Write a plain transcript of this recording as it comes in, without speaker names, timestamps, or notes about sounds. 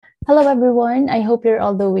Hello everyone! I hope you're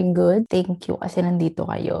all doing good. Thank you kasi nandito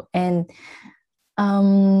kayo. And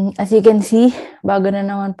as you can see, bago na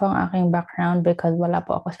naman po ang aking background because wala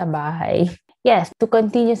po ako sa bahay. Yes, to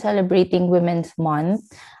continue celebrating Women's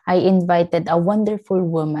Month, I invited a wonderful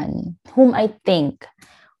woman whom I think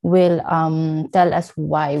will tell us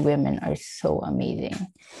why women are so amazing.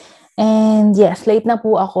 And yes, late na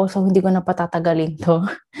po ako so hindi ko na patatagalin to.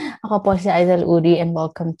 Ako po si Aizal Uri and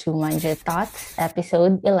welcome to Mind Your Thoughts,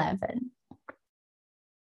 episode 11.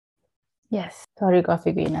 Yes, sorry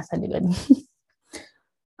coffee ko yung nasa likod.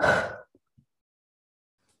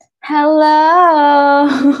 Hello!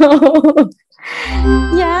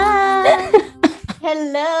 Yeah!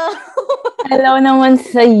 Hello! Hello naman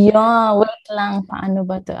sa'yo. Wait lang, paano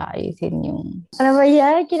ba ito ayusin yung... Ano ba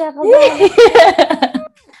yan? Kinakabahan.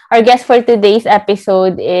 Our guest for today's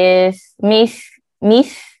episode is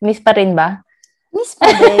Miss pa rin ba? Miss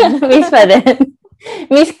pa din. Miss pa din.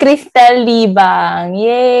 Miss Cristel Libang.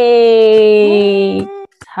 Yay!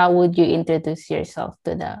 How would you introduce yourself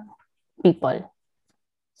to the people?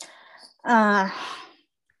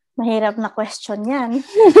 Mahirap na question yan.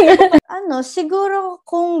 Siguro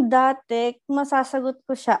kung dati, masasagot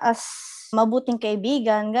ko siya as mabuting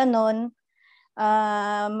kaibigan, ganon.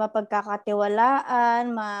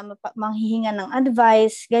 Mapagkakatiwalaan, manghihinga ng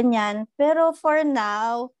advice, ganyan. Pero for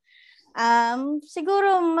now,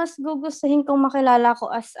 siguro mas gugustuhin kong makilala ko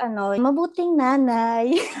as mabuting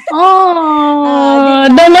nanay. Oh,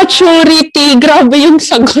 the maturity. Grabe yung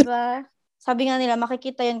sagot. Diba? Sabi nga nila,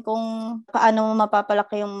 makikita yan kung paano mo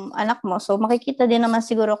mapapalaki yung anak mo. So, makikita din naman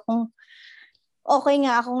siguro kung okay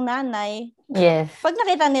nga akong nanay. Yes. Pag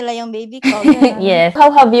nakita nila yung baby ko. Yes. How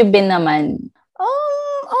have you been naman?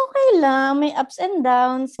 Okay lang. May ups and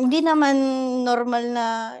downs. Hindi naman normal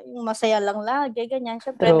na yung masaya lang lagi. Ganyan.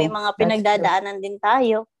 Siyempre, may mga pinagdadaanan din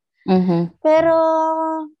tayo. Mm-hmm. Pero,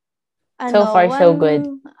 so far, so good.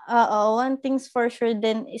 One thing's for sure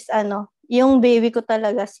din is yung baby ko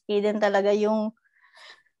talaga, si Kaden talaga, yung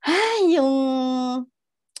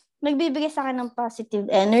nagbibigay sa akin ng positive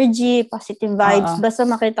energy, positive vibes. Basta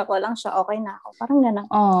makita ko lang siya, okay na ako. Parang gano'n.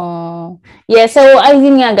 Oh. Yeah, so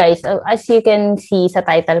ayun nga guys, as you can see sa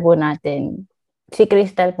title po natin, si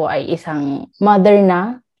Cristel po ay isang mother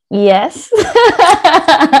na. Yes.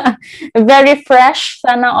 Very fresh.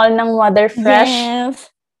 Sana all ng mother fresh.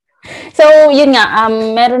 Yes. So, yun nga,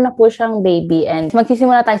 meron na po siyang baby and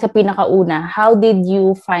magsisimula tayo sa pinakauna. How did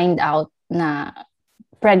you find out na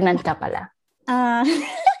pregnant ka pala?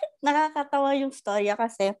 Nakakatawa yung storya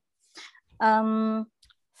kasi 4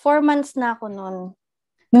 months na ako nun.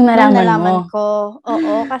 Nung nalaman ko.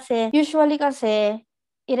 Oo, kasi usually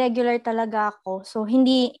irregular talaga ako. So,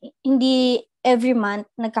 hindi every month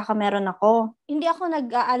nagkakameron ako. Hindi ako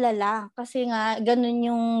nag-aalala kasi nga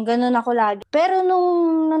ganun ako lagi. Pero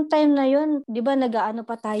nung time na yun, 'di ba nag-aano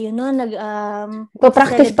pa tayo noon,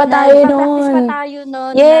 practice pa tayo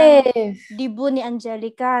noon. Yes. Dibu ni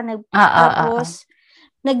Angelica tapos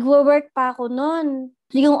nagwo-work pa ako noon.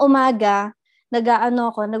 Yung umaga,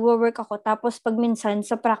 nagwo-work ako tapos pag minsan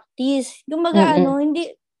sa practice, yung hindi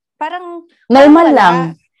parang normal lang.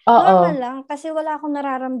 Normal lang kasi wala akong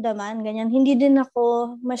nararamdaman, ganyan. Hindi din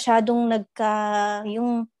ako masyadong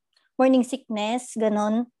yung morning sickness,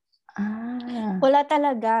 ganon. Wala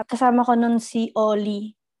talaga. Kasama ko nun si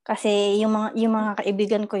Oli kasi yung mga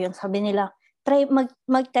kaibigan ko yun, sabi nila, try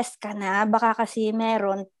mag-test ka na, baka kasi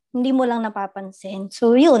meron, hindi mo lang napapansin.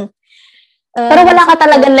 So, yun. Pero wala ka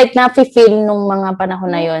talaga na-feel nung mga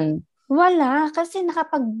panahon na yun? Wala, kasi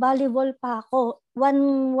nakapag-volleyball pa ako.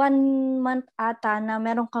 One month ata na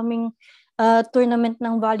meron kaming tournament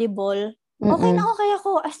ng volleyball. Okay na okay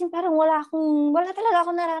ako. As in, parang wala talaga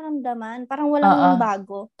akong nararamdaman. Parang walang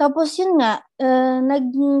bago. Tapos yun nga,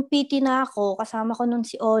 nag-PT na ako. Kasama ko nun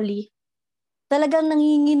si Oli. Talagang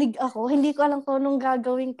nanginginig ako. Hindi ko alam kung anong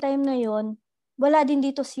gagawin time na yun. Wala din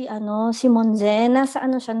dito si Monze. Nasa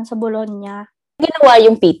Bologna. Ginawa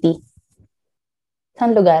yung PT?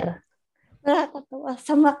 Saan lugar? Nakakatawa.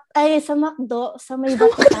 Sa McDo, sa may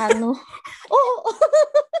Vaticano. Oo.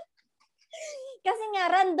 Kasi nga,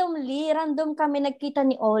 random kami nagkita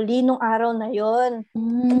ni Oli nung araw na yon.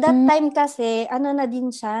 That time kasi, na din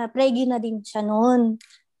siya, preggy na din siya noon.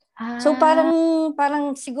 So,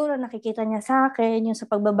 parang siguro nakikita niya sa akin, yung sa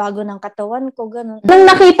pagbabago ng katawan ko, ganun. Nung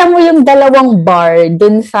nakita mo yung dalawang bar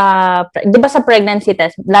dun sa, di ba sa pregnancy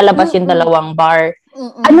test, lalabas yung dalawang bar.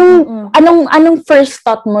 Anong first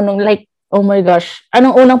thought mo nung oh my gosh,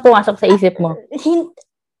 anong unang pumasok sa isip mo?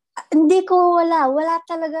 Hindi ko wala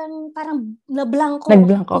talagang parang nablangko.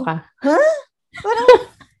 Nagblanko ka? Parang,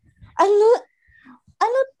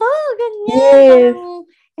 ano to? Ganyan. Yes. Parang,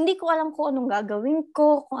 hindi ko alam kung anong gagawin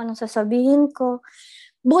ko, kung anong sasabihin ko.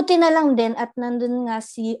 Buti na lang din at nandun nga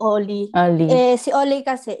si Oli. Si Oli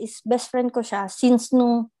kasi is best friend ko siya since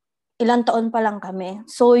nung ilang taon pa lang kami.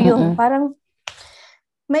 So yun, parang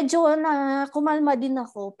medyo na kumalma din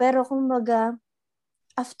ako. Pero kumbaga,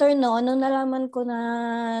 after nung nalaman ko na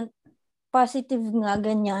positive nga,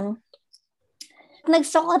 ganyan,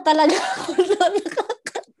 nagsoka talaga ako doon.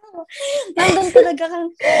 Nandun talaga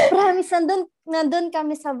promise, nandun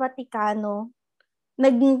kami sa Vaticano.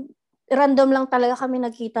 Random lang talaga kami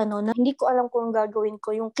nagkita na hindi ko alam kung gagawin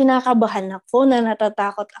ko. Yung kinakabahan ako, na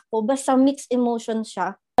natatakot ako. Basta mixed emotion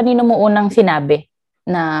siya. Kanino mo unang sinabi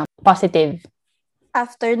na positive?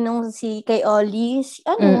 After nung kay Oli,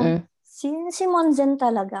 si Monzen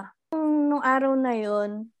talaga. Nung araw na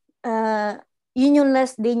yun, yun yung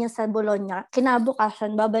last day niya sa Bologna.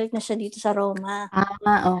 Kinabukasan, babalik na siya dito sa Roma.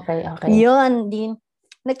 Okay. Yun,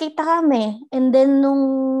 nakita kami. And then, nung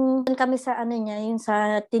kami sa yung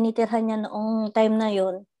sa tinitirhan niya noong time na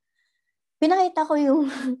yun, pinakita ko yung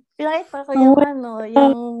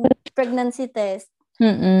yung pregnancy test.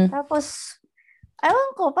 Tapos,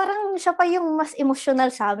 ewan ko, parang siya pa yung mas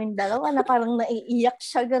emotional sa amin dalawa, na parang naiiyak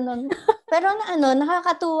siya, ganun. Pero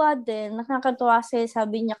nakakatuwa din. Nakakatuwa kasi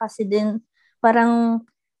sabi niya kasi din, parang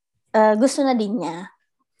gusto na din niya.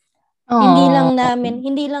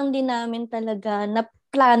 Hindi lang din namin talaga na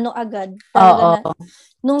plano agad. Talaga na,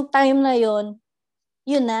 nung time na yon,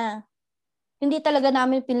 yun na. Hindi talaga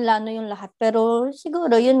namin pinlano yung lahat. Pero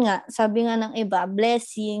siguro, yun nga, sabi nga ng iba,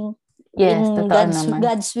 blessing. Yes, in totoo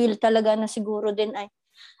God's will talaga na siguro din ay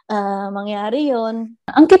mangyari yon.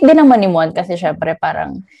 Ang cute din naman ni Mon kasi syempre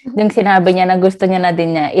parang yung sinabi niya na gusto niya na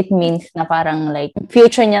din niya, it means na parang like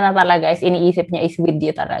future niya na talaga is iniisip niya is with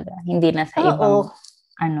you talaga. Hindi na sa ibang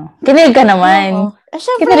Kinilig ka naman.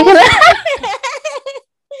 Kinilig ka naman.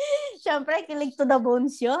 Siyempre, kilig to the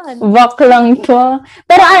bones yun. Bak lang to.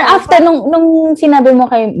 Pero after nung sinabi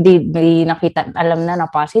mo kay di nakita, alam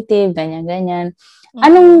na positive, ganyan.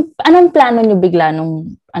 Anong plano niyo bigla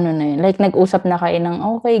nung na yun? Like, nag-usap na kayo ng,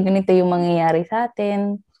 okay, ganito yung mangyayari sa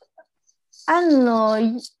atin?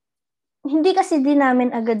 Hindi kasi din namin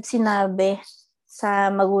agad sinabi sa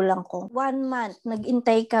magulang ko. 1 month,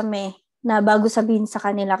 nag-intay kami na bago sabihin sa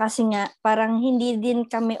kanila. Kasi nga, parang hindi din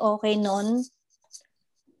kami okay noon.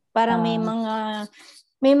 Parang may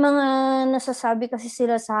mga nasasabi kasi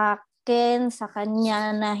sila sa akin, sa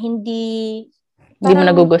kanya, na hindi mo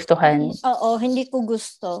nagugustuhan. Oo, hindi ko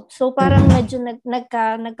gusto. So, parang medyo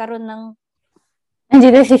nagkaroon ng...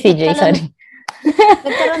 Nandiyan si CJ, sorry.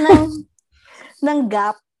 Nagkaroon ng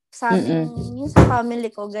gap sa yung sa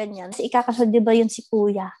family ko, ganyan. Kasi ikakasal, di ba yun si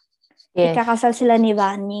Kuya? Yes. Ikakasal sila ni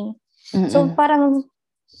Vanning. So, parang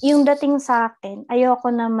yung dating sa akin,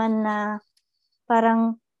 ayoko naman na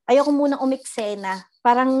parang, ayoko muna umiksena.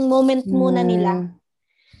 Parang moment muna nila.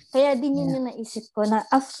 Kaya din yun yung naisip ko na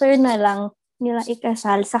after na lang nila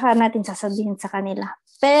ikasal, saka natin sasabihin sa kanila.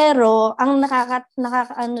 Pero, ang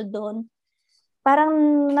nakakaano doon, parang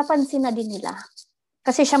napansin na din nila.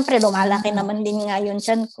 Kasi syempre, lumalaki naman din nga yun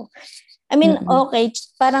tiyan ko. I mean, okay,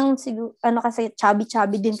 parang siguro, kasi chubby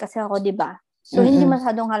din kasi ako, di ba? So, hindi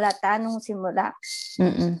masyadong halata nung simula.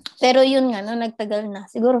 Pero yun nga, nung nagtagal na,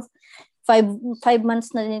 siguro 5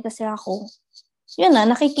 months na din kasi ako, yun na,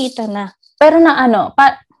 nakikita na. Pero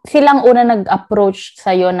silang una nag-approach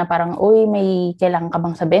sa'yo na parang, uy, may kailangan ka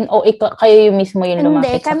bang sabihin? O kayo yung mismo yung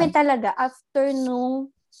lumapit? Hindi, kami talaga, after nung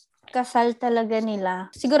kasal talaga nila,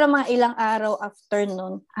 siguro mga ilang araw after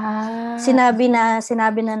nun, sinabi na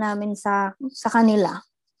namin sa kanila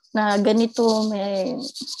na ganito, may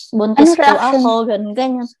buntis po ako,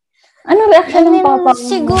 ganyan. Ano reaction ng papa?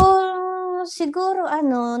 Siguro,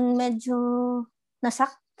 medyo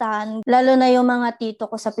nasaktan. Lalo na yung mga tito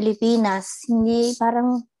ko sa Pilipinas. Hindi,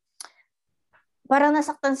 parang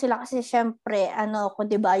nasaktan sila kasi syempre, ako,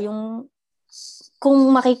 diba, yung,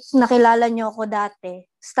 kung nakilala niyo ako dati,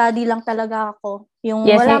 study lang talaga ako. Yung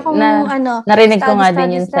wala akong, narinig ko nga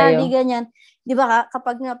din yun sa'yo. Ganyan. Di ba,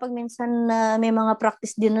 pag minsan may mga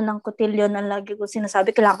practice din ng cotillion, ang lagi ko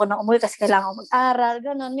sinasabi, kailangan ko na umuwi kasi kailangan ko mag-aral,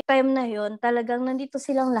 gano'n. May time na yun, talagang nandito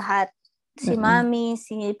silang lahat. Si mami,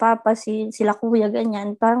 si papa, sila kuya,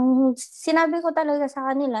 ganyan. Parang sinabi ko talaga sa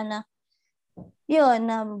kanila na, yun,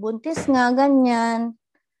 na buntis nga, ganyan,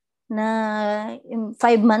 na 5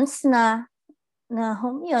 months na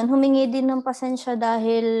yun, humingi din ng pasensya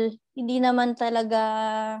dahil hindi naman talaga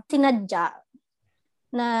sinadya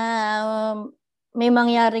na may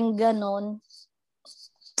mangyaring ganon.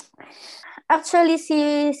 Actually,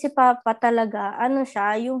 si Papa talaga,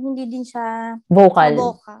 siya, yung hindi din siya vocal.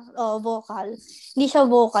 Vocal. Hindi siya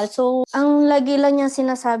vocal. So, ang lagi lang niya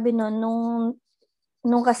sinasabi nung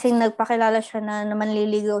nung kasing nagpakilala siya na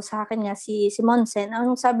manliligaw sa akin nga si Monsen,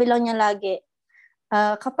 ang sabi lang niya lagi,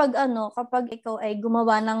 kapag ikaw ay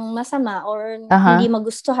gumawa ng masama or hindi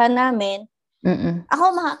magustuhan namin, ako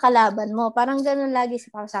makakalaban mo. Parang ganun lagi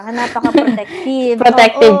si Papa sa akin. Napaka-protective.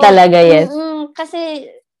 Protective talaga, yes. Kasi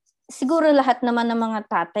siguro lahat naman ng mga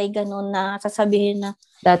tatay ganun na sasabihin na.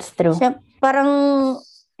 That's true. Parang,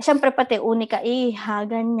 syempre pati unika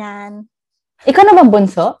ganyan. Ikaw na bang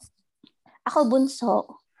bunso? Ako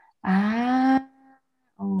bunso.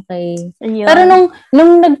 Okay. Ayun. Pero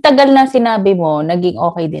nung nagtagal na sinabi mo, naging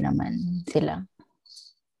okay din naman sila?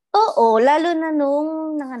 Oo, lalo na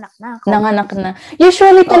nung nanganak na ako. Nanganak na.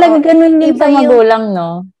 Usually talaga ganun din sa magulang,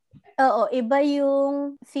 no? Oo, iba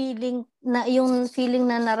yung feeling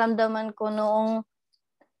na naramdaman ko noong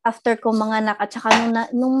after ko manganak at saka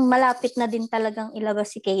nung malapit na din talagang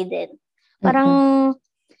ilabas si Kaden. Parang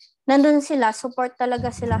nandun sila, support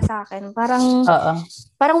talaga sila sa akin.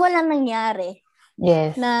 Parang walang nangyari.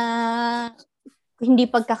 Yes. Na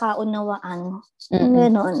hindi pagkakaunawaan.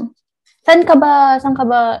 Ganon. Saan ka ba,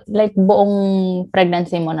 like, buong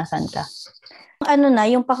pregnancy mo, nasan ka?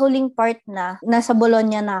 Yung pahuling part nasa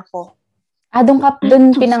Bologna na ako.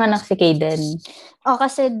 Doon pinanganak si Kaden?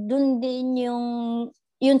 Kasi doon din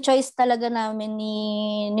yung choice talaga namin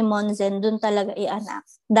ni Monsen, doon talaga ianak.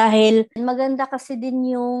 Dahil maganda kasi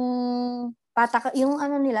din yung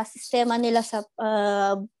sistema nila sa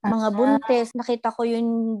mga buntis. Nakita ko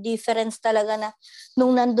yung difference talaga na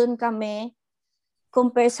nung nandun kami,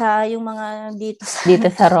 compare sa yung mga dito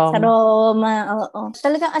sa Rome. Sa Roma, oo.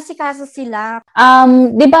 Talagang asikaso sila.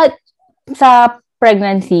 Di ba sa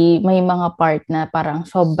pregnancy, may mga part na parang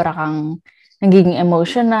sobra kang nagiging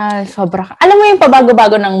emotional, alam mo yung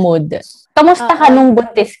pabago-bago ng mood. Kamusta ka nung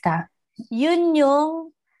buntis ka? Yun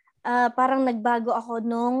yung parang nagbago ako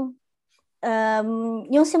nung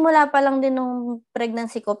yung simula pa lang din nung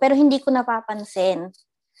pregnancy ko, pero hindi ko napapansin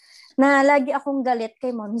na lagi akong galit kay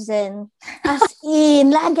Monsen. As in,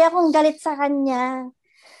 lagi akong galit sa kanya.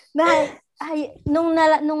 Nung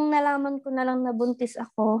nalaman ko na lang na buntis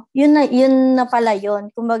ako, yun na pala yun.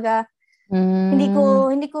 Kumbaga, hindi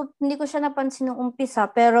ko siya napansin nung umpisa,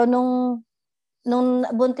 pero nung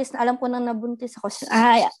buntis na, alam ko nang nabuntis ako,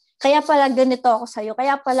 kaya pala ganito ako sa'yo,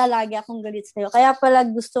 kaya pala lagi akong galit sa'yo, kaya pala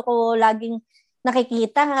gusto ko laging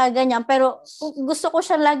nakikita, ganyan. Pero gusto ko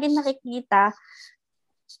siya laging nakikita,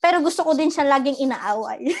 pero gusto ko din siya laging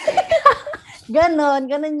inaaway. Ganon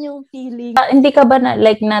yung feeling. Hindi ka ba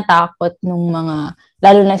natakot nung mga,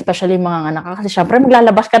 lalo na especially mga anak ka? Kasi syempre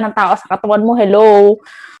maglalabas ka ng tao sa katawan mo, hello?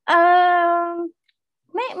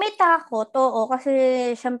 May takot, oo. Kasi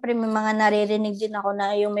syempre may mga naririnig din ako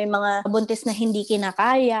na yung may mga buntis na hindi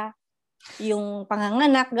kinakaya. Yung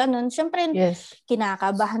panganganak, ganon. Syempre, yes.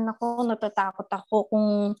 Kinakabahan ako, natatakot ako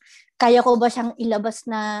kung kaya ko ba siyang ilabas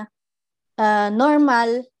na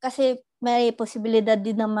normal, kasi may posibilidad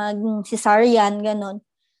din na mag-cesarean, ganon.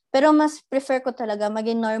 Pero mas prefer ko talaga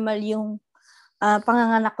maging normal yung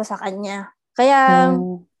panganganak ko sa kanya. Kaya,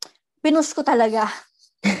 pinush ko talaga.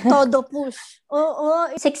 Todo push. Oo,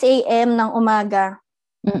 6 a.m. ng umaga.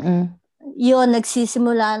 Yun,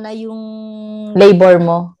 nagsisimula na yung labor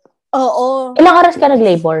mo? Oo. Ilang oras ka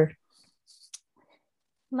nag-labor?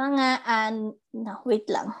 Mga, wait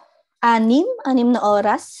lang. 6 na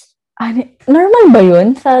oras. Normal ba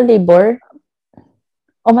yun sa labor?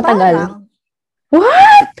 O matagal? Parang.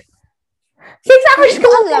 What? 6 hours ka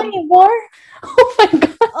mag-labor? Oh my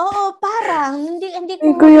God. Oo, parang. Hindi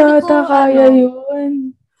ko yata kaya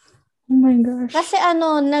yun. Oh my gosh. Kasi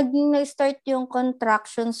nag-start yung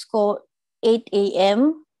contractions ko 8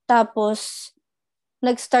 a.m. Tapos,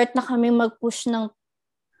 nag-start na kami mag-push ng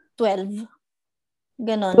 12.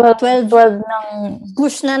 Ganon. 12 ng...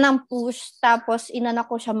 Push na ng push. Tapos, inanak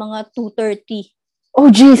ko siya mga 2:30. Oh,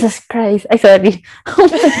 Jesus Christ. Ay, sorry.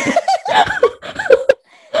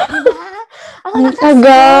 Diba? Ang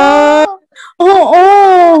tagal. Oo.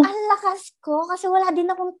 Ang lakas ko. Kasi wala din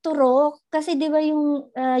akong turok. Kasi diba yung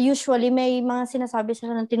usually may mga sinasabi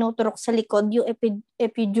sila ng tinuturok sa likod. Yung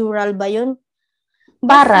epidural ba yun?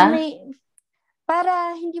 Para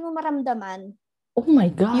hindi mo maramdaman. Oh my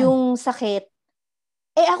God. Yung sakit.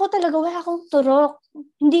 Ako talaga wala akong turok.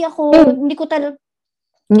 Hindi ko talaga.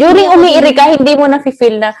 During umiiri ka, hindi mo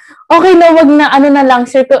na-feel na, okay na, wag na, na lang,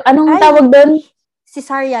 sir. Anong tawag doon?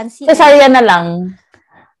 Cesarean. Cesarean na lang.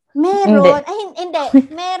 Meron.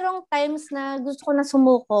 Hindi. Merong times na gusto ko na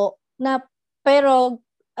sumuko, pero,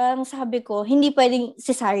 ang sabi ko, hindi pwedeng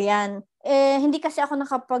cesarean. Hindi kasi ako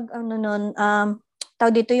nakapag,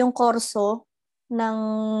 tawag dito yung korso, ng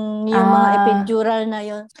yung mga epidural na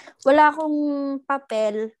yon. Wala akong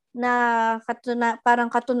papel na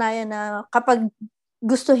parang katunayan na kapag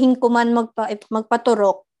gustuhin ko man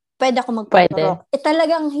magpaturok, pwede ako magpaturok.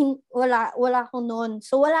 Talagang wala ako noon.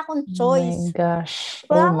 So, wala akong choice. Oh my gosh.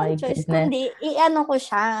 Wala Oh my akong choice. goodness. Kundi, i-ano ko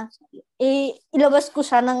siya. Ilabas ko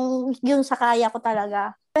siya ng yung sa kaya ko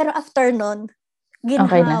talaga. Pero after nun,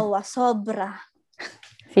 ginhawa. Sobra.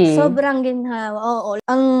 Sobrang ginhawa. Oo.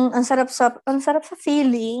 Ang sarap sa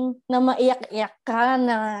feeling na maiyak-iyak ka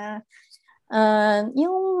na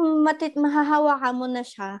yung mahahawa ka mo na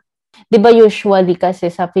siya. 'Di ba usually kasi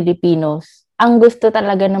sa Filipinos, ang gusto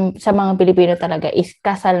talaga sa mga Pilipino talaga is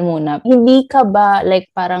kasal muna. Hindi ka ba like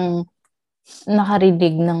parang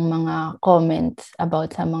nakarinig ng mga comments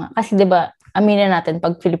about sa mga, kasi 'di ba aminin natin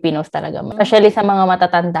pag Filipinos talaga, especially sa mga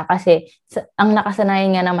matatanda, kasi ang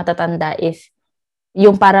nakasanayan nga na matatanda is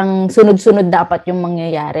yung parang sunod-sunod dapat yung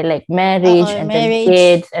mangyayari, like marriage and then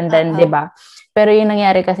kids and then 'di ba? Pero yung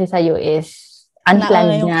nangyari kasi sa iyo is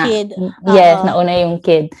unplanned nga. Kid. Yes, nauna yung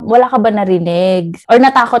kid. Wala ka ba narinig? Or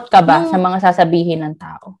natakot ka ba sa mga sasabihin ng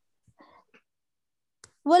tao?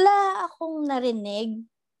 Wala akong narinig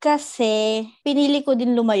kasi pinili ko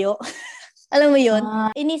din lumayo. Alam mo yun?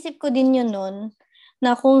 Inisip ko din yun nun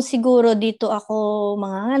na kung siguro dito ako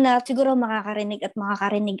manganganak, siguro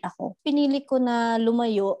makakarinig ako. Pinili ko na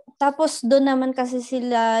lumayo. Tapos doon naman kasi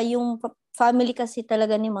sila, yung family kasi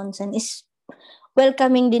talaga ni Monson is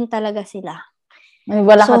welcoming din talaga sila.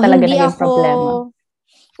 Wala ka talaga naging problema?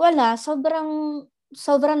 Wala.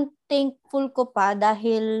 Sobrang thankful ko pa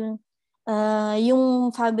dahil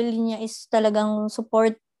yung family niya is talagang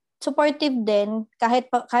supportive din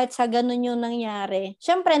kahit sa ganun yung nangyari.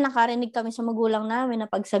 Siyempre, nakarinig kami sa magulang namin na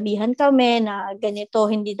pagsabihan kami na ganito,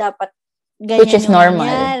 hindi dapat ganyan. Which is yung normal.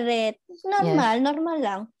 Nangyari. Normal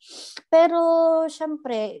lang. Pero,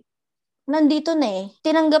 siyempre, nandito na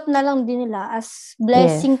tinanggap na lang din nila as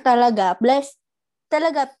blessing talaga. Blessed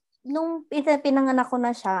talaga. Nung pinanganak ko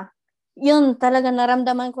na siya, yun talaga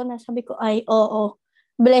naramdaman ko na, sabi ko, ay, oo,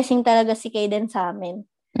 blessing talaga si Kaden sa amin.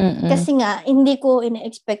 Kasi nga, hindi ko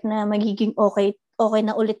ina-expect na magiging okay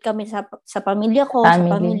na ulit kami sa pamilya ko, sa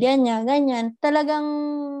pamilya niya, ganyan. Talagang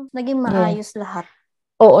naging maayos lahat.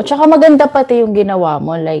 Oo, tsaka maganda pati yung ginawa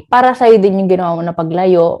mo. Like, para sa'yo din yung ginawa mo na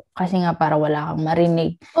paglayo, kasi nga para wala kang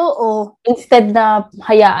marinig. Oo. Instead na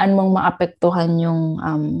hayaan mong maapektuhan yung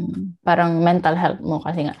parang mental health mo.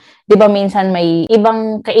 Kasi nga, di ba minsan may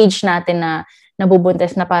ibang ka-age natin na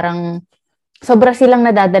nabubuntis na parang sobra silang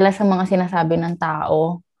nadadala sa mga sinasabi ng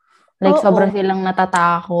tao. Like, sobra silang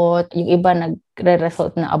natatakot. Yung iba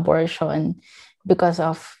nagre-result na abortion because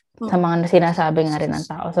of sa mga sinasabi nga rin ng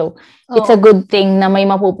tao. So, it's a good thing na may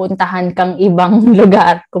mapupuntahan kang ibang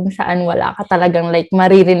lugar kung saan wala ka talagang like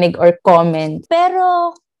maririnig or comment.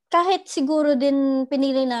 Pero, kahit siguro din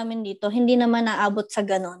pinili namin dito, hindi naman naabot sa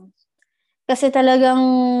ganon. Kasi talagang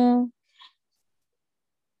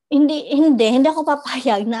hindi ako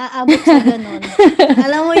papayag na aabot sa ganun.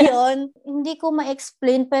 Alam mo yon, hindi ko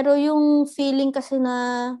ma-explain, pero yung feeling kasi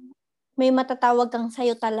na may matatawag kang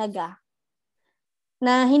sayo talaga,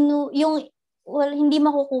 na hindi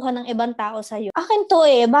makukuha ng ibang tao sa'yo. Akin to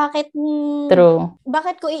True.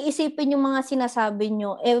 Bakit ko iisipin yung mga sinasabi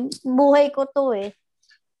nyo? Buhay ko to .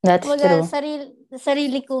 That's true.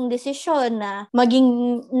 Sarili kong desisyon na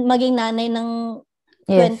maging nanay ng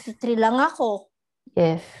 23 lang ako.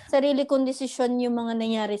 Yes. Sarili kong desisyon yung mga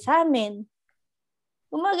nangyari sa amin.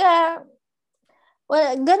 Umaga,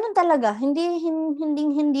 ganun talaga.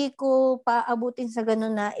 Hindi ko paabutin sa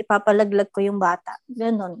ganun na ipapalaglag ko yung bata.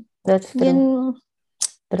 Ganun. That's true.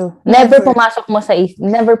 True. Never pumasok sa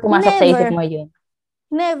isip mo yun.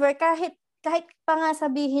 Never. Kahit pa nga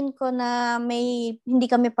sabihin ko na hindi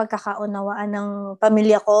kami pagkakaunawaan ng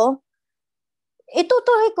pamilya ko,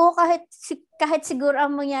 itutuloy ko kahit siguro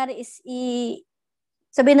ang mangyari is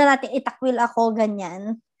sabihin na natin itakwil ako,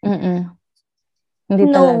 ganyan.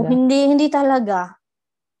 Hindi talaga.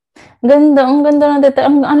 Ang ganda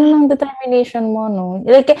ng determination mo, no?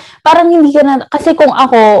 Like, parang hindi ka na, kasi kung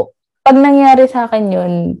ako, pag nangyari sa akin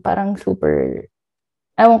yun, parang super,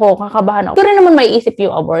 ewan ko, kakabahan ako. Ito rin naman maiisip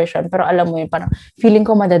yung abortion, pero alam mo yun, parang feeling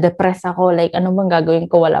ko madadepress ako, like, ano bang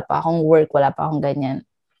gagawin ko? Wala pa akong work, wala pa akong ganyan.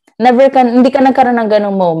 Hindi ka nagkaroon ng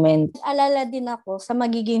ganong moment. Alala din ako sa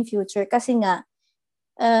magiging future, kasi nga,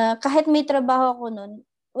 kahit may trabaho ako nun,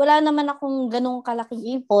 wala naman akong ganong kalaking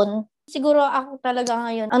ipon. Siguro ako talaga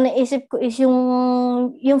ngayon, ang naisip ko is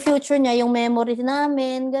yung future niya, yung memories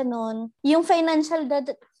namin, ganon. Yung financial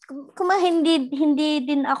hindi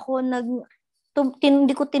din ako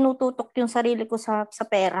hindi ko tinututok yung sarili ko sa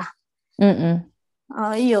pera.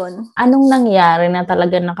 Yun. Anong nangyari na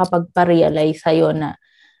talaga nakapagpa-realize sa'yo na,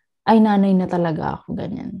 ay, nanay na talaga ako,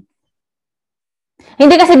 ganyan?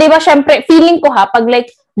 Hindi kasi, di ba, syempre, feeling ko pag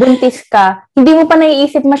like, buntis ka, hindi mo pa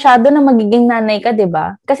naiisip masyado na magiging nanay ka, 'di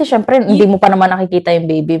ba? Kasi syempre hindi mo pa naman nakikita yung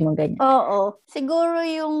baby mo ganyan. Oo. Siguro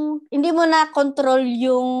yung hindi mo na control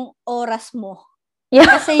yung oras mo. Yeah.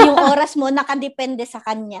 Kasi yung oras mo nakadepende sa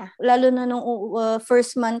kanya. Lalo na nung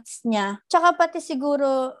first months niya. Tsaka pati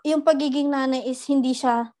siguro yung pagiging nanay is hindi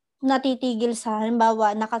siya natitigil sa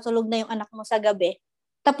halimbawa nakatulog na yung anak mo sa gabi.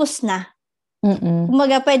 Tapos na.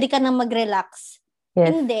 Kumaga pwede ka nang mag-relax. Yes.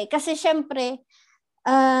 Hindi. Kasi syempre,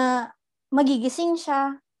 magigising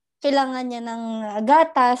siya, kailangan niya ng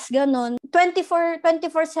gatas, ganun.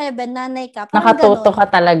 24/7 nanay ka. Nakatuto ka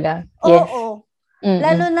talaga. Yes. Oo.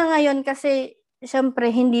 Lalo na ngayon kasi,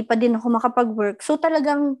 syempre, hindi pa din ako makapag-work. So,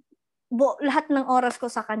 talagang lahat ng oras ko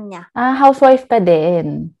sa kanya. Housewife ka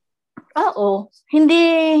din? Oo.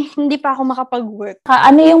 Hindi pa ako makapag-work.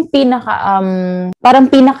 Ano yung parang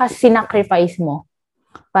pinaka-sinacrifice mo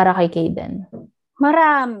para kay Kaden?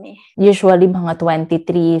 Marami. Usually, mga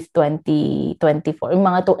 23s, 20, 24, yung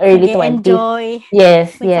mga early 20s. Enjoy.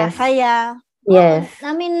 Yes, Sasaya. Yes.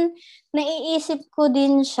 Naiisip ko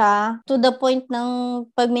din siya to the point ng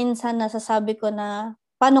pagminsan nasasabi ko na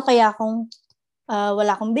paano kaya kung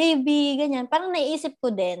wala akong baby, ganyan. Parang naiisip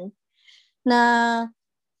ko din na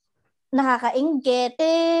nakakainggit.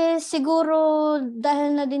 Siguro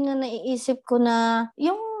dahil na din na naiisip ko na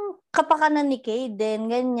yung kapakanan ni Kaden,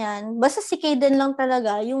 ganyan. Basta si Kaden lang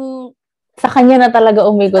talaga, yung... Sa kanya na talaga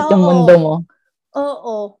umigot yung mundo mo.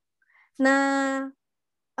 Oo. Na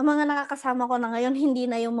ang mga nakakasama ko na ngayon, hindi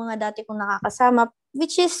na yung mga dati kong nakakasama,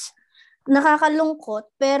 which is nakakalungkot,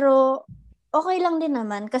 pero okay lang din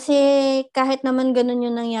naman. Kasi kahit naman ganun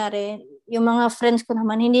yung nangyari, yung mga friends ko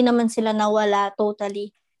naman, hindi naman sila nawala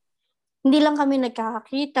totally. Hindi lang kami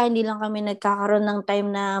nagkakakita, hindi lang kami nagkakaroon ng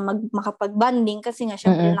time na makapag-bonding kasi nga,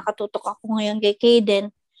 syempre, nakatutok ako ngayon kay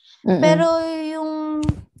Kaden. Pero yung...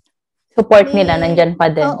 Support nila, nandyan pa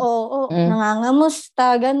din. Oo.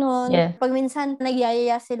 Nangangamusta, ganun. Yeah. Pag minsan,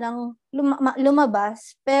 nagyayaya silang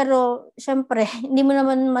lumabas. Pero, syempre, hindi mo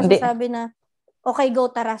naman masasabi na, okay,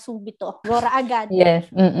 go, tara, subito. Gora agad. Yes.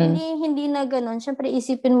 Hindi na ganun. Syempre,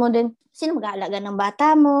 isipin mo din, sino mag-aalaga ng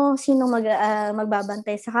bata mo? Sino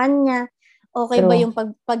magbabantay sa kanya? Okay ba yung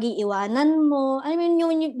pag-iiwanan mo? I mean,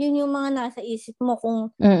 yun yung mga nasa isip mo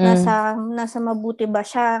kung nasa mabuti ba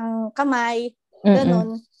siyang kamay.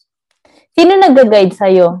 Ganun. Sino nag-guide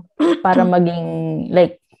sa'yo para maging,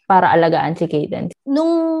 para alagaan si Kaden?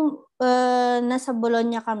 Nung nasa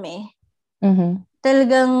Bologna kami,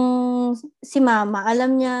 talagang si Mama,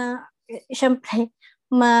 alam niya, syempre,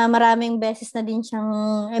 maraming beses na din siyang,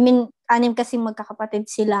 6 kasi magkakapatid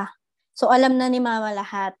sila. So, alam na ni Mama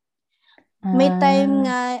lahat. May time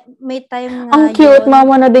nga ang cute, yun.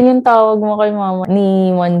 Mama na din yung tawag mo kay Mama ni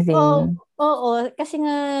Monzing. Oo, kasi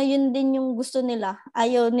nga yun din yung gusto nila.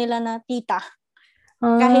 Ayaw nila na tita.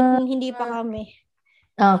 Kahit hindi pa kami.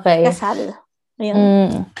 Okay. Kasal.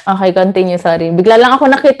 Ayun. Okay, continue. Sorry. Bigla lang ako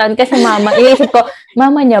nakitaan kasi Mama. Iisip ko,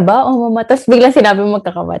 Mama niya ba o Mama? Tapos bigla sinabi mo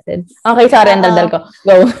magkakapatid. Okay, sorry. Ang daldal ko.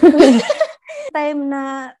 Go. Time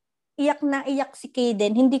na iyak si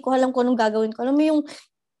Kaden, hindi ko alam kung anong gagawin ko. Alam mo yung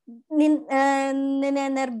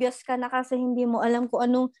ninenervyos ka na kasi hindi mo alam kung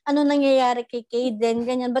ano nangyayari kay Kaden,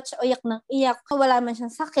 ganyan. Ba't siya iyak ng iyak? Wala man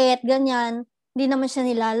siyang sakit, ganyan. Hindi naman siya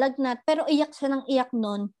nilalagnat. Pero iyak siya ng iyak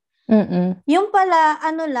nun. Yung pala,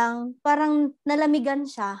 parang nalamigan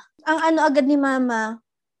siya. Ang agad ni Mama,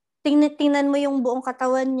 tingnan mo yung buong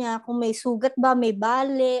katawan niya, kung may sugat ba, may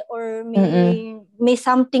bale, or may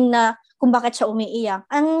something na kung bakit siya umiiyak.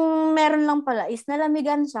 Ang meron lang pala is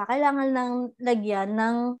nalamigan siya, kailangan lang lagyan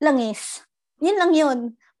ng langis. Yun lang yun.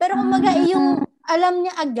 Pero kumaga, yung alam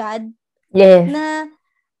niya agad na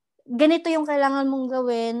ganito yung kailangan mong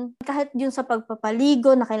gawin. Kahit yun sa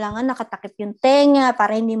pagpapaligo, na kailangan nakatakip yung tenga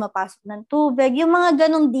para hindi mapasok ng tubig. Yung mga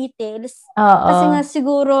ganong details. Kasi nga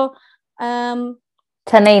siguro,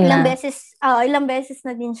 sanay na. Ilang beses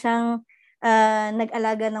na din siyang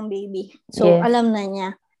nag-alaga ng baby. So, alam na niya.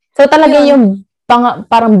 So, talaga yung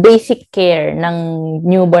parang basic care ng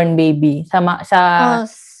newborn baby sa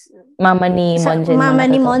Mama ni Monzen. Mama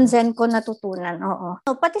ni Monzen ko natutunan, oo.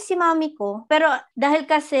 So, pati si mami ko. Pero dahil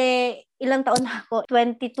kasi ilang taon na ako,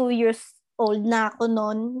 22 years old na ako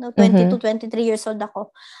noon. 22, 23 years old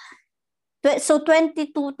ako. So,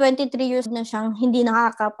 22, 23 years na siyang hindi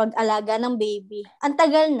nakakapag-alaga ng baby. Ang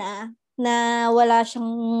tagal na wala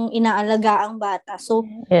siyang inaalaga ang bata. So,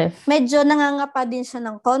 medyo nangangapa din siya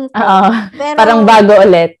ng konti. Pero, parang bago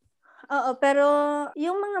ulit. Oo, pero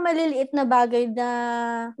yung mga maliliit na bagay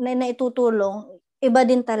na itutulong, iba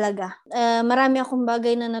din talaga. Marami akong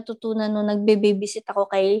bagay na natutunan nung nagbe-babysit ako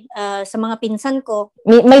sa mga pinsan ko.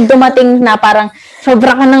 May dumating na parang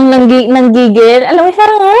sobra ka nang nanggigil. Alam mo,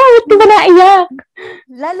 parang, ba't ka ba naiyak?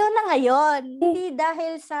 Lalo na ngayon. Hindi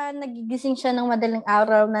dahil sa nagigising siya ng madaling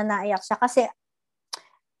araw na naiyak siya. Kasi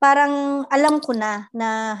parang alam ko na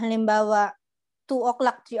halimbawa 2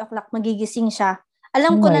 o'clock, 3 o'clock magigising siya.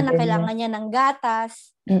 Alam ko na kailangan niya ng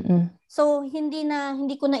gatas. So, hindi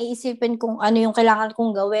ko na iisipin kung ano yung kailangan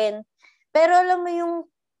kong gawin. Pero alam mo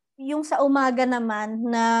yung sa umaga naman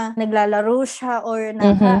na naglalaro siya or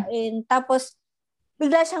nakain, tapos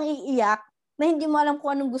bigla siyang iiyak na hindi mo alam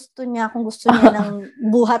kung anong gusto niya, kung gusto niya ng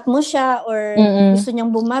buhat mo siya or gusto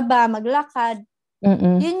niyang bumaba, maglakad.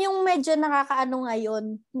 Yun yung medyo nakakaano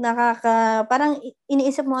ngayon, parang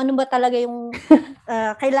iniisip mo ano ba talaga yung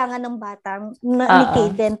kailangan ng bata ni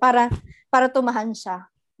Kaden para tumahan siya.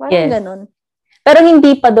 Parang ganun. Pero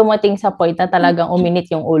hindi pa dumating sa point na talagang uminit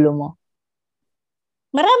yung ulo mo.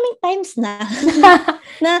 Maraming times na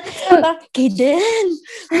Kaden!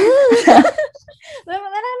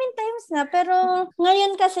 Maraming times na. Pero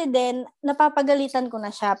ngayon kasi din, napapagalitan ko na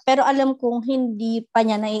siya. Pero alam kong hindi pa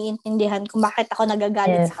niya naiintindihan kung bakit ako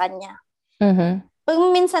nagagalit sa kanya. Pag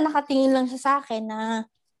minsan nakatingin lang siya sa akin na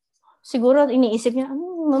siguro iniisip niya,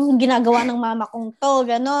 ginagawa ng mama kong to,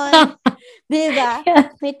 gano'n. Diba?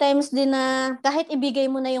 May times din na kahit ibigay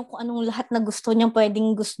mo na yung kung anong lahat na gusto niyang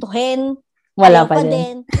pwedeng gustuhin, wala pa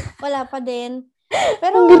din.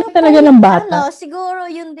 Pero talaga ng bata. siguro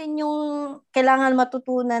yun din yung kailangan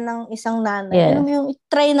matutunan ng isang nanay. Alam mo yung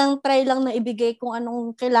try lang na ibigay kung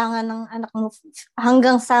anong kailangan ng anak mo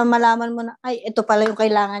hanggang sa malaman mo na, ay, ito pala yung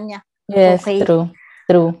kailangan niya. Yes, okay.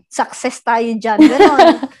 True. Success tayo dyan.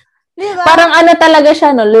 Ganon. Diba? Parang talaga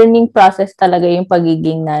siya, learning process talaga yung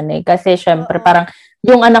pagiging nanay. Kasi syempre, parang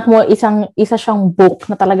yung anak mo, isa siyang book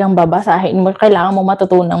na talagang babasahin mo. Kailangan mo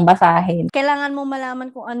matutunang basahin. Kailangan mo malaman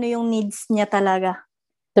kung ano yung needs niya talaga.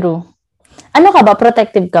 True. Ano ka ba?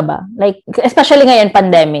 Protective ka ba? Like, especially ngayon,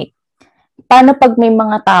 pandemic. Paano pag may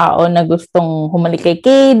mga tao na gustong humalik kay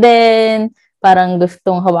Kaden, parang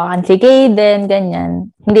gustong hawakan si Kaden, ganyan?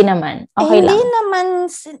 Hindi naman. Okay lang. Hindi naman,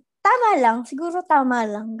 siguro tama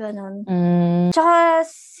lang, ganun. Tsaka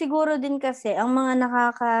siguro din kasi, ang mga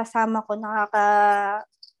nakakasama ko,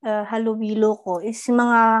 halubilo ko, is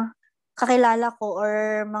mga kakilala ko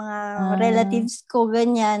or mga relatives ko,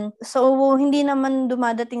 ganyan. So, hindi naman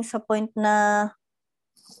dumadating sa point na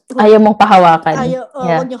ayaw mong pahawakan.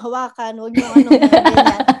 Huwag niyo hawakan, huwag niyo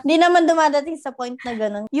ganyan. Hindi naman dumadating sa point na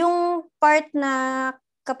ganun. Yung part na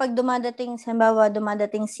kapag dumadating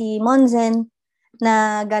si Monzen,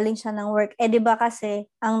 na galing siya ng work. di ba kasi,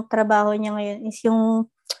 ang trabaho niya ngayon is yung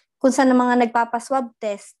kung saan mga nagpapaswab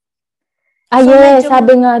test. Yes,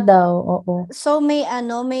 sabi nga daw. Oo. So, may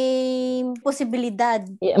posibilidad.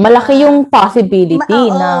 Malaki yung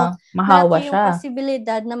possibility na mahawa siya. Malaki yung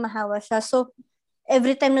posibilidad na mahawa siya. So,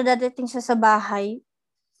 every time na dadating siya sa bahay,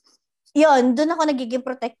 doon ako nagiging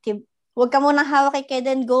protective. Huwag ka muna hawak kay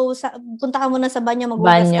Kaden, punta ka muna sa banyo,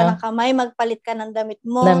 maghugas ka ng kamay, magpalit ka ng damit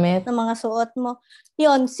mo, ng mga suot mo.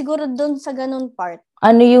 Siguro doon sa ganun part.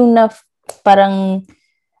 Ano yung parang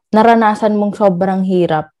naranasan mong sobrang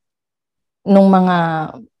hirap nung mga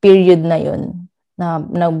period na yun, na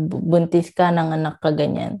nagbuntis ka ng anak ka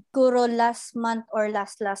ganyan? Siguro last month or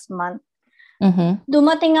last month.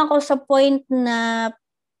 Dumating ako sa point na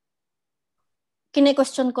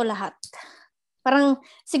kine-question ko lahat. Parang,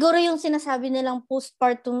 siguro yung sinasabi nilang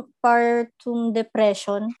postpartum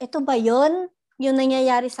depression, ito ba yun? Yung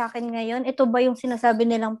nangyayari sa akin ngayon, ito ba yung sinasabi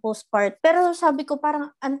nilang postpartum? Pero sabi ko parang,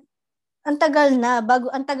 ang tagal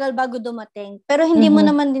bago dumating. Pero hindi mo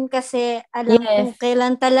naman din kasi alam kung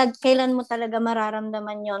kailan mo talaga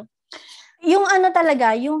mararamdaman yon. Yung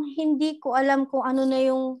talaga, yung hindi ko alam kung ano na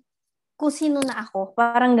kung sino na ako.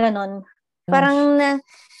 Parang ganon. Parang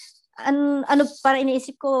para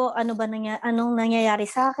iniisip ko, anong nangyayari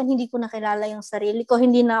sa akin, hindi ko nakilala yung sarili ko,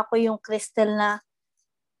 hindi na ako yung Crystal na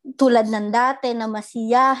tulad ng dati, na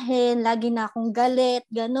masiyahin, lagi na akong galit,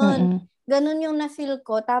 ganon. Ganon yung na-feel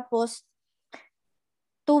ko, tapos,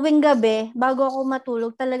 tuwing gabi, bago ako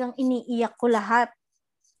matulog, talagang iniiyak ko lahat.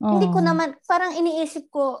 Hindi ko naman, parang iniisip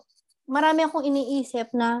ko, marami akong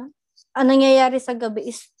iniisip na, ang nangyayari sa gabi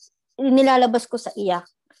is, nilalabas ko sa iyak.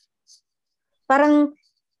 Parang,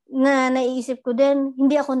 naiisip ko din,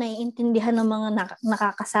 hindi ako naiintindihan ng mga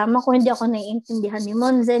nakakasama ko, hindi ako naiintindihan ni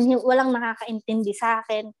Monzen, walang nakakaintindi sa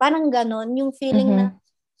akin. Parang ganon, yung feeling na,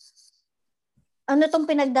 ano tong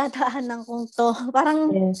pinagdadaanan kong to?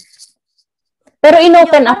 Parang, pero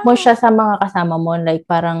inopen up mo siya sa mga kasama mo, like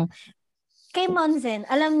parang, kay Monzen,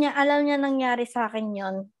 alam niya nangyari sa akin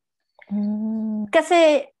yon.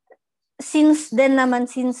 Kasi, since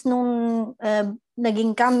nung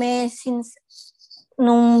naging kami, since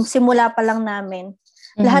nung simula pa lang namin,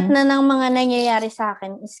 lahat na ng mga nangyayari sa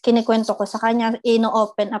akin is kinikwento ko sa kanya,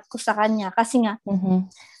 ino-open up ko sa kanya. Kasi nga,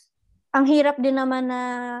 ang hirap din naman na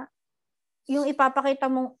yung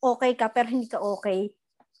ipapakita mong okay ka pero hindi ka okay.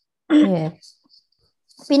 Yes.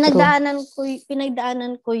 Pinagdaanan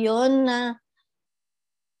ko yun na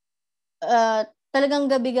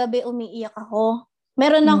talagang gabi-gabi umiiyak ako.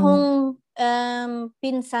 Meron akong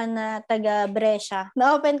pinsan na taga Brescia.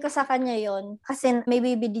 Na-open ko sa kanya yon kasi may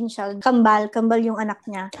baby din siya. Kambal yung anak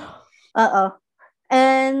niya. Oo.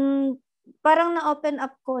 And parang na-open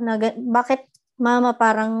up ko na bakit mama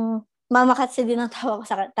kasi din ang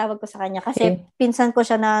tawag ko sa kanya kasi pinsan ko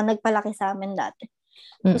siya na nagpalaki sa amin dati.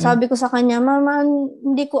 So, sabi ko sa kanya, mama,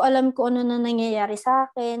 hindi ko alam kung ano na nangyayari sa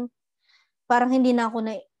akin. Parang hindi na ako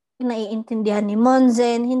naiintindihan ni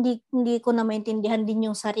Monzen, hindi ko na maintindihan din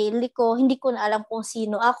yung sarili ko, hindi ko na alam kung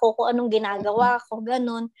sino ako, kung anong ginagawa ko,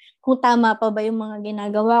 ganun. Kung tama pa ba yung mga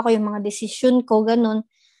ginagawa ko, yung mga desisyon ko, ganun.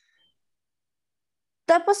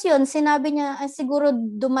 Tapos yun, sinabi niya, siguro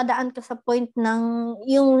dumadaan ka sa point ng,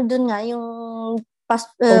 yung dun nga, yung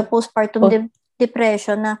postpartum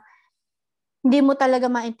depression na hindi mo talaga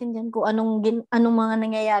maintindihan kung anong mga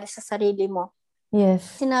nangyayari sa sarili mo.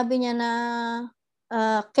 Yes. Sinabi niya na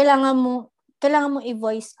kailangan mo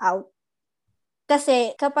i-voice out.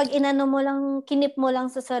 Kasi kapag kinip mo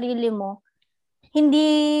lang sa sarili mo,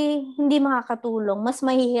 hindi makakatulong, mas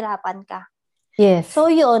mahihirapan ka. Yes.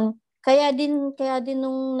 So yun, kaya din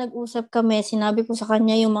nung nag-usap kami, sinabi ko sa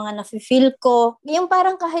kanya yung mga nafe-feel ko, yung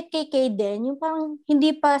parang kahit kay Kaden, yung parang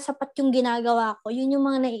hindi pa sapat yung ginagawa ko, yun yung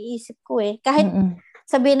mga naiisip ko eh. Kahit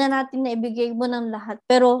sabihin na natin na ibigay mo ng lahat,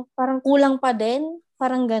 pero parang kulang pa din,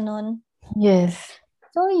 parang ganon. Yes.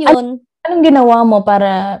 So yun. Anong ginawa mo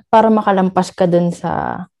para makalampas ka dun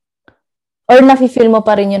sa, or nafe-feel mo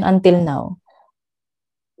pa rin yun until now?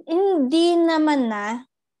 Hindi naman na.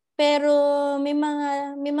 Pero may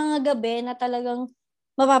mga gabi na talagang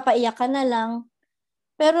mapapaiyak ka na lang.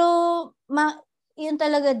 Pero yun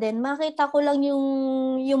talaga din, makita ko lang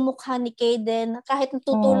yung mukha ni Kaden, kahit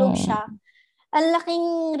natutulog siya, ang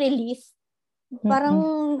laking relief. Parang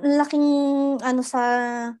laking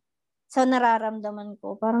sa nararamdaman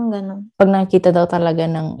ko, parang ganun. Pag nakita daw talaga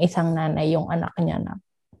ng isang nanay yung anak niya na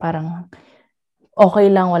parang okay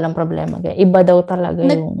lang, walang problema. Iba daw talaga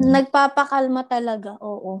yung... Nagpapakalma talaga,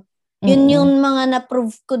 oo. Yun yung mga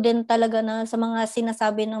na-prove ko din talaga na sa mga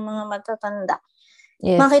sinasabi ng mga matatanda.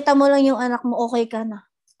 Yes. Makita mo lang yung anak mo, okay ka na.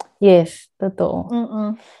 Yes, totoo.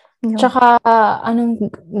 Tsaka,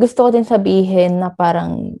 gusto ko din sabihin na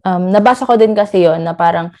parang, nabasa ko din kasi yon na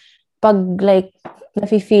parang, pag like,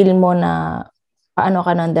 nafe-feel mo na paano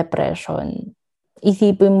ka ng depression,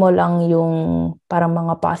 isipin mo lang yung parang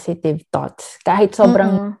mga positive thoughts. Kahit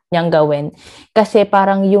sobrang niyang gawin. Kasi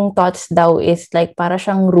parang yung thoughts daw is like, para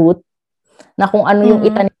siyang root na kung ano yung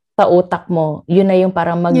itanim sa utak mo, yun na yung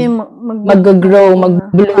parang mag-grow,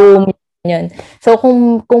 mag-bloom, yun. So,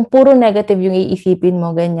 kung puro negative yung iisipin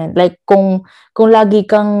mo, ganyan. Like, kung lagi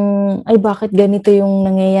kang, ay, bakit ganito yung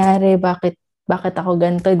nangyayari? Bakit ako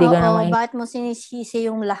ganito? Di ka naman. Bakit mo sinisisi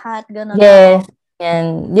yung lahat? Ganun. Yes.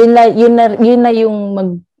 Yan. Yun na yung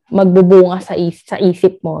magbubunga sa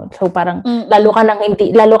isip mo. So, parang, lalo ka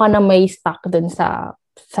nang may stuck dun sa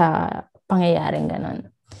pangyayaring ganun.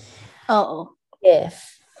 Oo.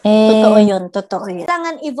 Yes. Totoo yun.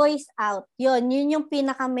 Kailangan i-voice out. Yun yung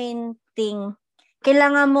pinaka-main thing.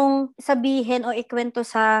 Kailangan mong sabihin o ikwento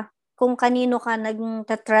sa kung kanino ka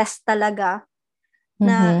nag-trust talaga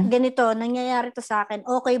na ganito, nangyayari to sa akin.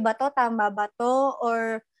 Okay ba to? Tama ba to?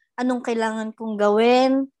 Or anong kailangan kong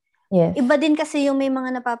gawin? Yes. Iba din kasi yung may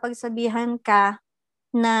mga napapagsabihan ka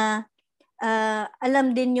na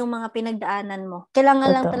alam din yung mga pinagdaanan mo.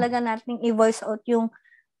 Kailangan lang talaga nating i-voice out yung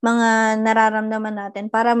mga nararamdaman natin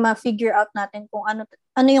para ma-figure out natin kung ano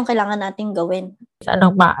yung kailangan nating gawin.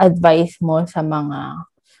 Anong ma-advise mo sa mga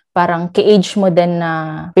parang ka-age mo din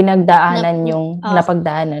na pinagdaanan yung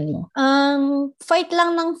napagdaanan mo? Fight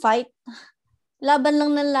lang ng fight. Laban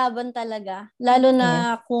lang ng laban talaga. Lalo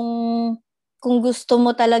na kung gusto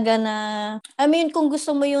mo talaga na, kung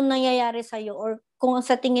gusto mo yung nangyayari sa'yo or kung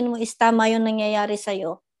sa tingin mo is tama yung nangyayari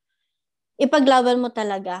sa'yo, ipaglaban mo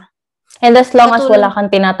talaga. And as long as wala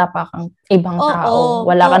kang tinatapakang ibang tao,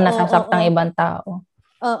 wala kang nasasaktang ibang tao.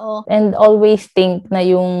 Oo. And always think na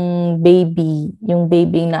yung baby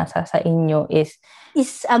nasa sa inyo is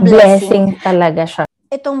a blessing talaga siya.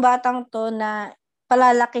 Itong batang to na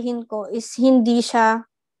palalakihin ko is hindi siya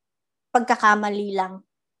pagkakamali lang.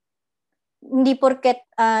 Hindi porket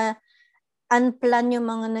unplanned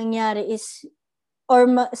yung mga nangyari is or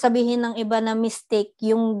sabihin ng iba na mistake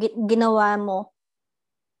yung ginawa mo,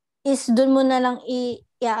 is dun mo na lang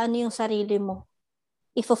iaano yung sarili mo.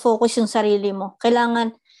 Ifo-focus yung sarili mo.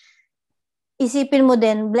 Kailangan isipin mo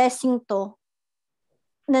din, blessing to.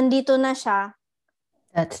 Nandito na siya.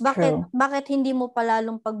 That's true. Bakit hindi mo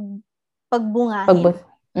palalong pagbungahin?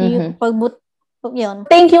 Yung yun.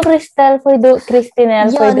 Thank you, Cristinel, for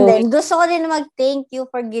doing. Gusto ko din mag-thank you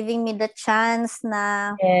for giving me the chance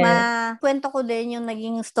na makwento ko din yung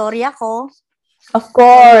naging storya ko. Of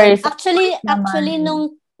course. Actually,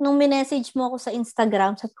 nung minessage mo ako sa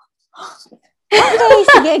Instagram, sabi ko, okay,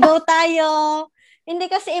 sige, go tayo. Hindi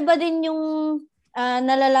kasi iba din yung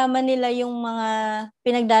nalalaman nila yung mga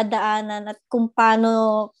pinagdadaanan at kung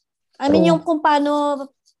paano, yung kung paano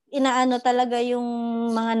inaano talaga yung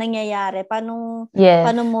mga nangyayari. Paano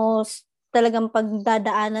mo talagang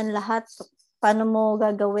pagdadaanan lahat, paano mo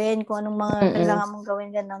gagawin, kung anong mga kailangan mong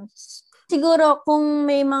gawin, ganun. Siguro, kung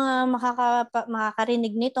may mga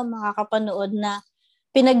makakarinig nito, makakapanood na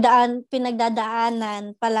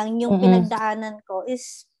pinagdadaanan pa lang yung pinagdaanan ko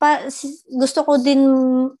is gusto ko din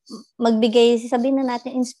magbigay, sabihin na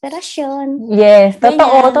natin, inspirasyon. Yes,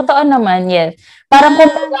 totoo naman, yes. Parang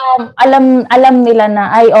kung alam nila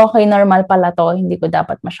na, ay okay, normal pala to, hindi ko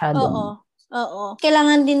dapat masyadong. Oo.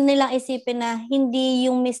 Kailangan din nilang isipin na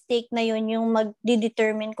hindi yung mistake na yun yung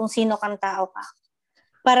magdi-determine kung sino kang tao ka.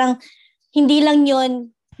 Parang hindi lang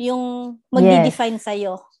yun yung magdi-define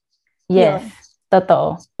sa'yo. Yes. Yun.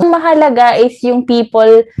 Totoo. Ang mahalaga is yung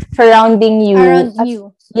people surrounding you.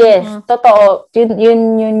 Yes, totoo.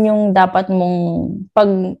 Yun yung dapat mong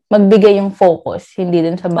magbigay yung focus, hindi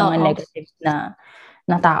dun sa mga negative na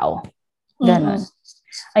tao. Ganon.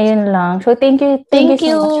 Ayun lang. So, thank you so much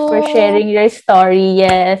for sharing your story.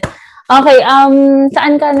 Yes. Okay,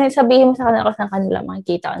 sabihin mo sa kanila kung saan kanila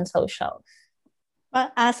makikita on social.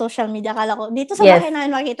 Social media, kala ko. Dito sa bahay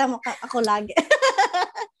namin makikita mo ako lagi.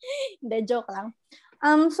 Hindi, joke lang.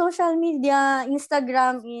 Social media,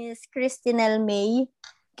 Instagram is Cristinel May.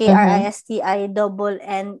 Kristinel.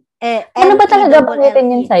 Ano ba talaga bangitin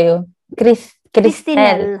yun sa'yo?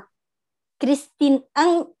 Cristinel.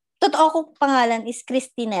 Ang totoo kong pangalan is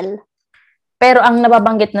Cristinel. Pero ang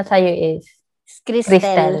nababanggit na sa'yo is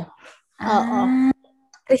Cristel. Oo.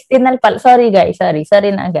 Cristinel pala. Sorry guys, sorry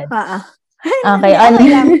na agad. Okay,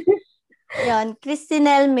 Yan,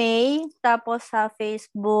 Cristinel May, tapos sa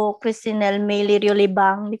Facebook, Cristinel May Lirio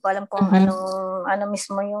Libang. Hindi ko alam kung ano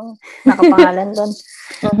mismo yung nakapangalan doon.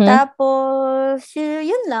 Tapos,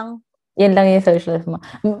 yun lang. Yan lang yung socials mo.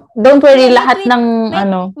 Don't worry, lahat ng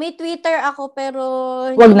May Twitter ako, pero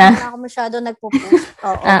wag hindi na ako masyado nagpo-post.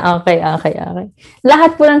 Okay.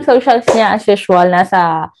 Lahat po ng socials niya, as usual,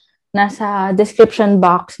 nasa description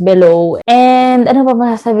box below. And ano pa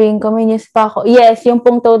masasabihin ko? May news pa ako. Yes, yung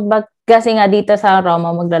pong tote bag, kasi nga dito sa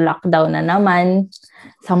Roma, magla-lockdown na naman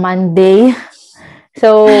sa Monday.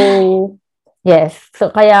 So, yes.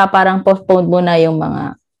 So, kaya parang postpone muna yung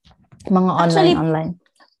mga online.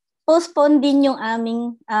 Postpone din yung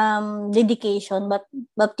aming dedication,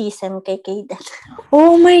 baptism kay Kayden.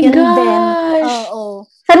 Oh my gosh! Oo.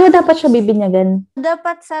 Saan mo dapat siya bibinyagan?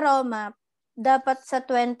 Dapat sa Roma. Dapat sa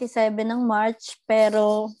 27 ng March,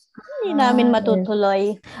 pero hindi namin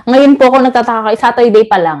matutuloy. Ngayon po ako nagtataka, Saturday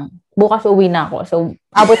pa lang. Bukas uwi na ako. So,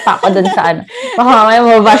 abot pa ako dun sa Baka may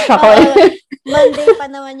mabash ako. Monday pa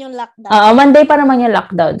naman yung lockdown. Monday pa naman yung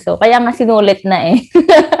lockdown. So, kaya nga sinulit na eh.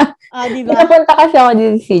 Diba? Napunta kasi ako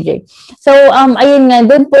dito si CJ. So, ayun nga,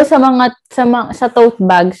 dun po sa tote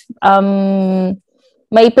bags,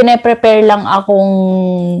 may pine-prepare lang akong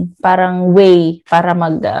parang way para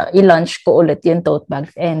i-launch ko ulit yung tote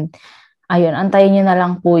bags. And, ayun, antayin nyo na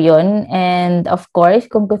lang po yun. And, of course,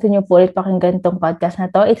 kung gusto nyo po ulit pakinggan itong podcast na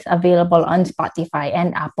to, it's available on Spotify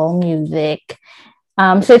and Apple Music.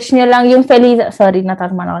 Search nyo lang yung Feliza, search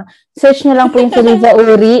nyo lang po yung Feliza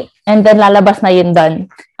Uri, and then lalabas na yun doon.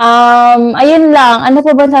 Ayun lang, ano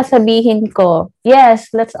po ba sasabihin ko? Yes,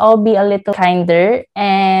 let's all be a little kinder,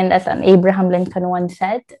 and as an Abraham Lincoln once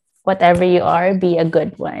said, whatever you are, be a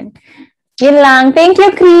good one. Yun lang. Thank you,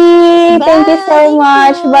 Cree. Thank you so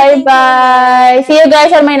much. Bye-bye. See you guys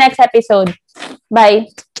on my next episode. Bye.